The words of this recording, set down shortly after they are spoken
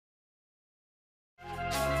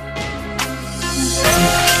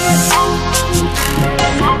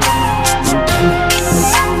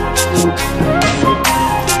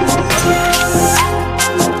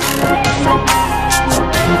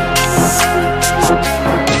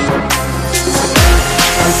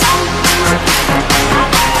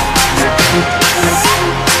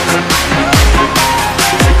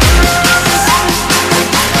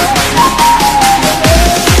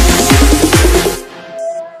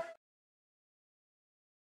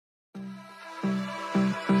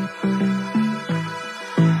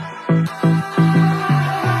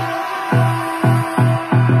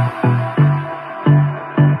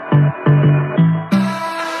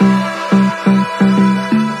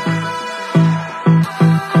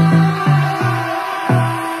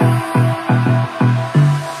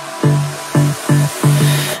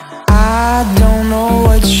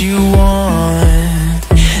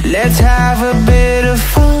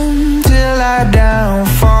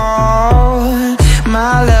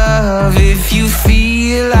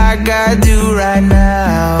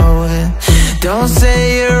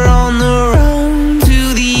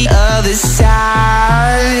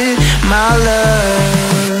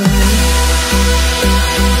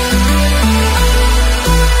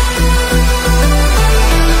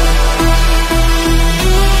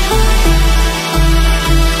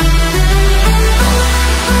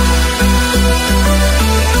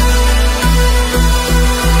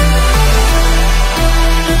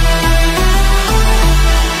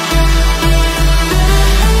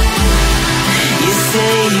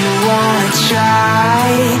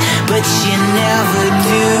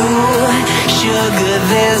Sugar,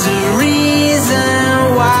 there's a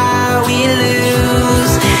reason why we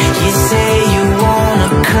lose. You say you wanna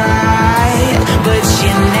cry, but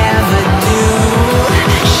you never do.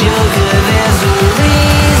 Sugar, there's a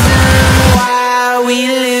reason why we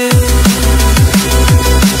lose.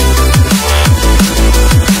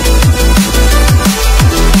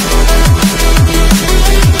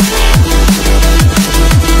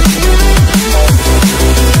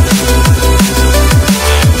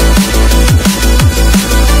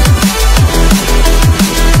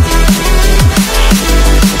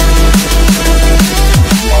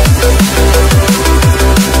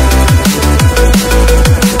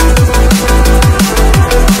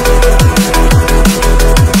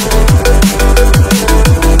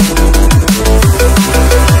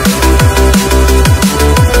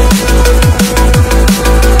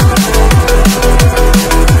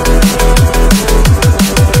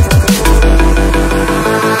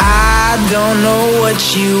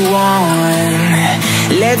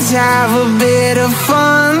 Let's have a bit of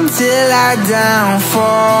fun till I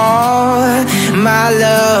downfall. My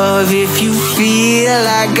love, if you feel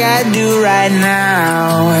like I do right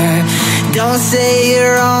now, don't say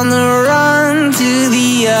you're on the run to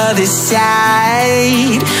the other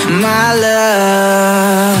side. My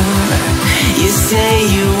love, you say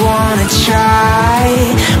you wanna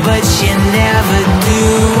try, but you never do.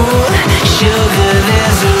 Sugar,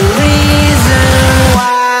 there's a reason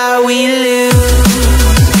why we lose.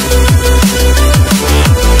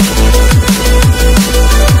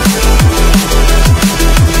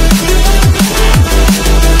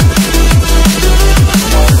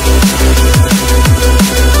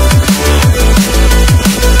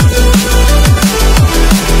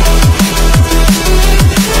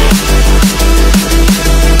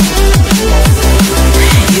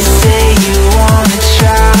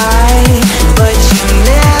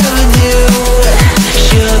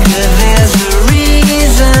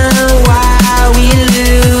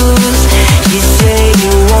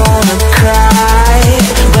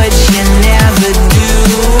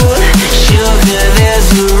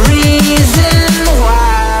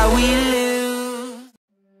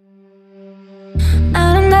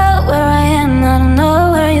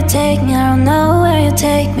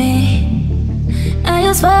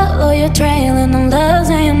 Follow your trail and I'm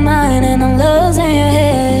losing your mind and I'm losing your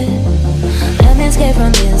head. Let me escape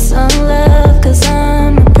from this unlove, cause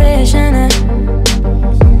I'm a prisoner.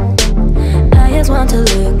 I just want to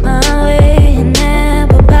look my way and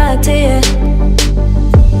never back to you.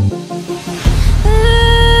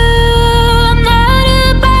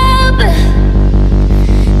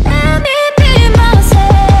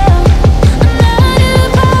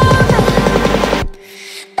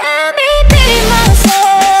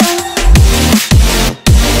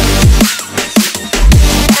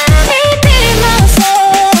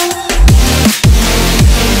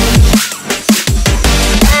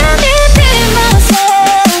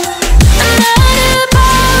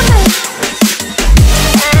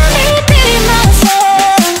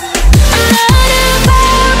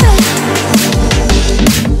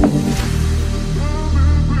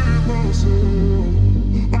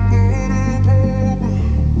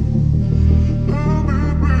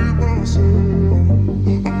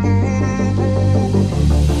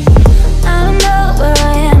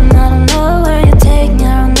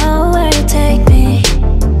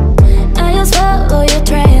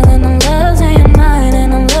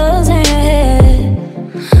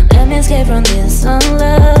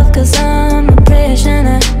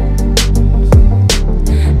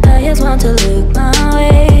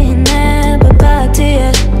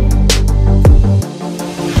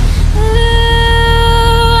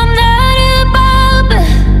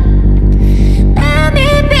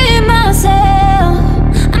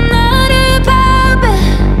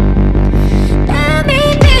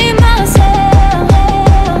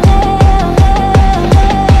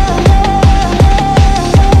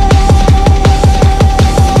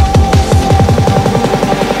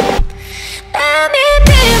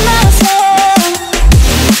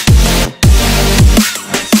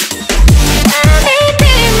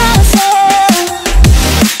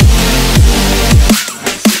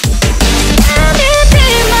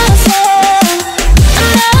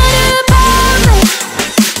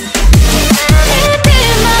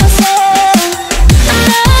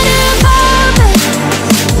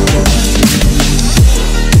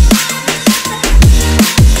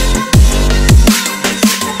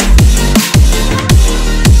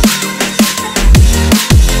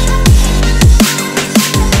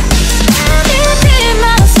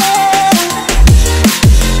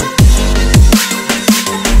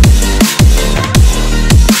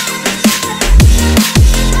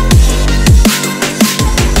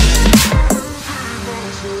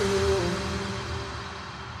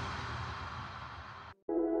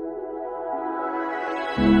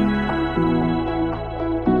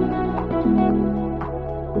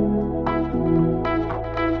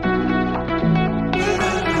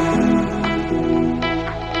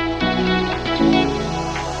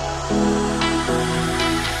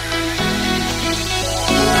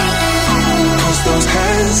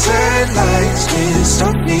 hands and lights can't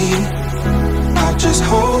stop me. I'll just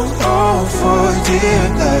hold on for dear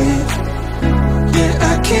life. Yeah,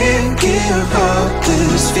 I can't give up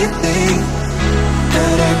this feeling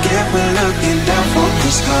that I get when looking down from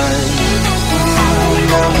the sky.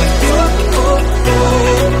 Now with you,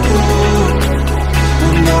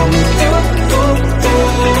 now with you,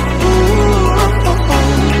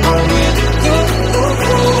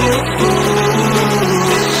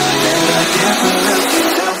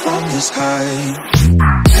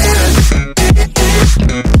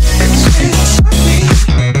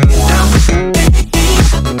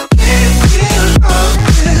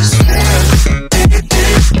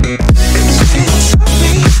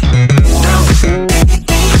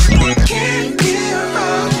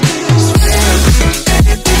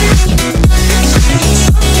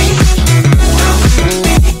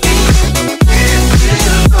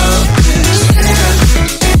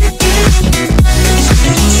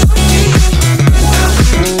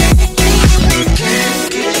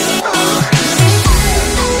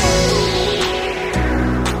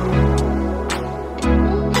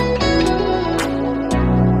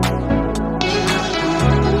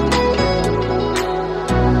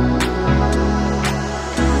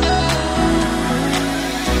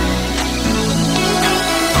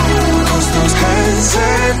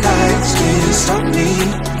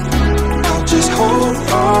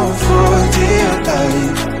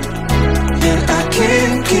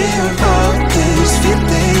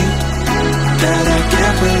 that I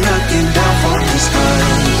get when looking down from the sky.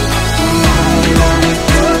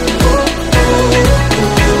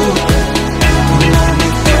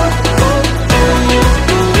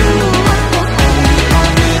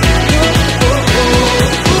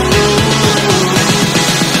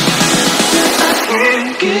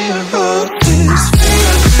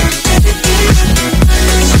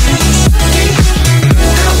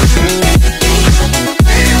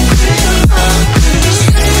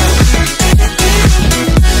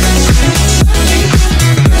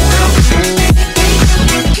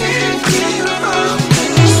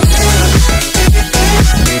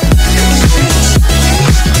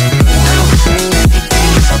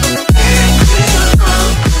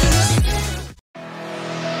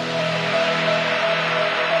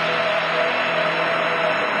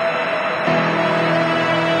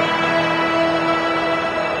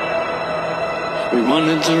 We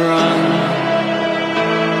wanted to run,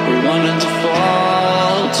 we wanted to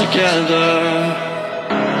fall together.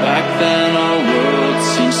 Back then our world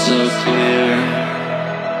seemed so clear.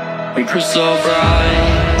 We were so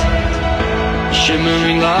bright,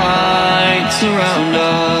 shimmering lights around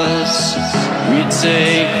us. We'd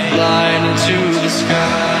take flight into the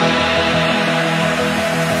sky.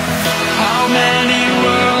 How many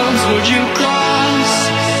worlds would you cross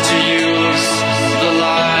to use the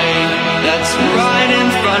light that's right in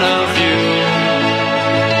front of you?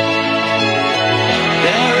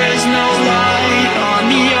 There is no light on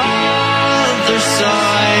the other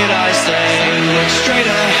side. I say, look straight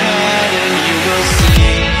ahead and you will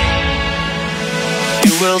see.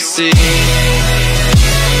 You will see.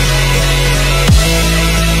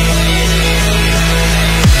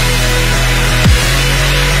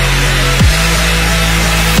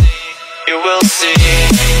 You will see.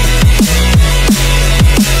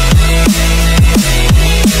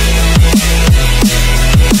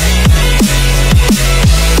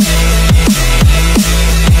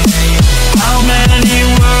 How many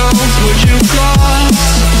worlds would you cross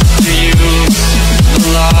to use the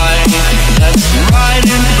light that's right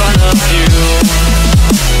in front of you?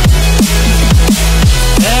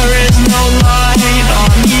 There is no light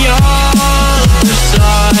on the other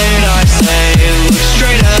side. I say, look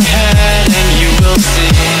straight ahead and you will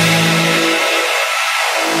see.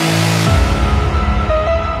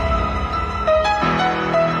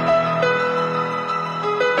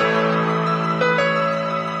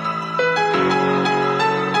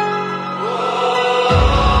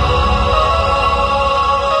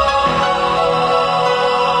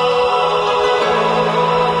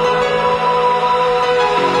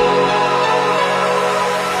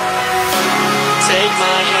 Take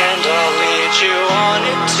my hand, I'll lead you on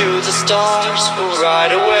into the stars. We'll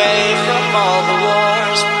ride away from all the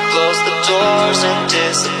wars. Close the doors and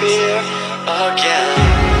disappear again.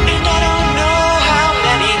 And I don't know how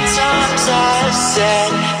many times I've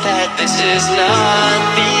said that this is not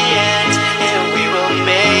the end, and we will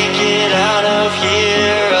make it out of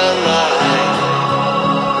here alive.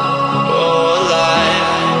 Oh,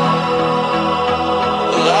 alive.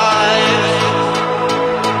 Alive.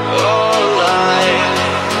 Oh, alive.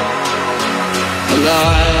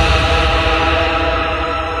 Alive.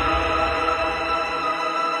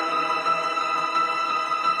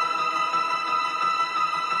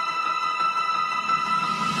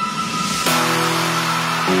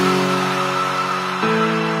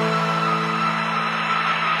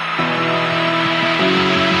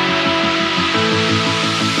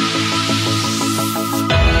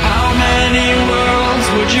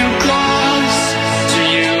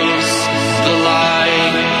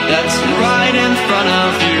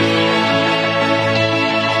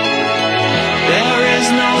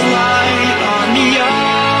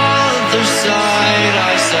 other side,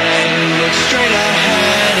 I say, look straight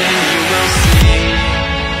ahead and you will see.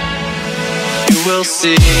 You will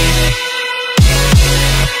see.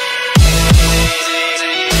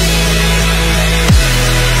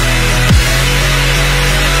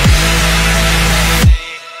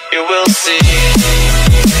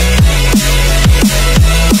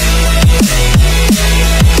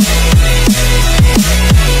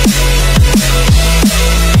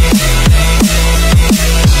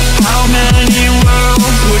 How many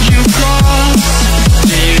worlds would you cross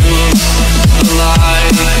to use the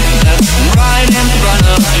light that's right in front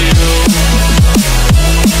of you?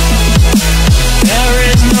 There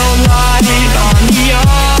is no light on the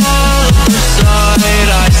other side,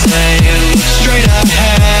 I say, look straight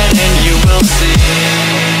ahead and you will see.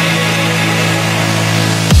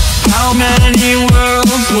 How many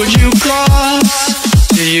worlds would you cross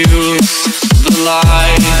to use the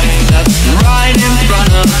light that's right in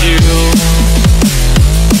front of you?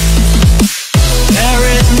 There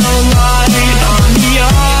is no light on the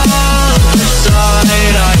other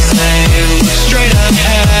side, I say, look straight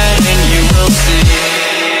ahead and you will see.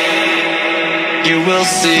 You will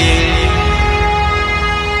see.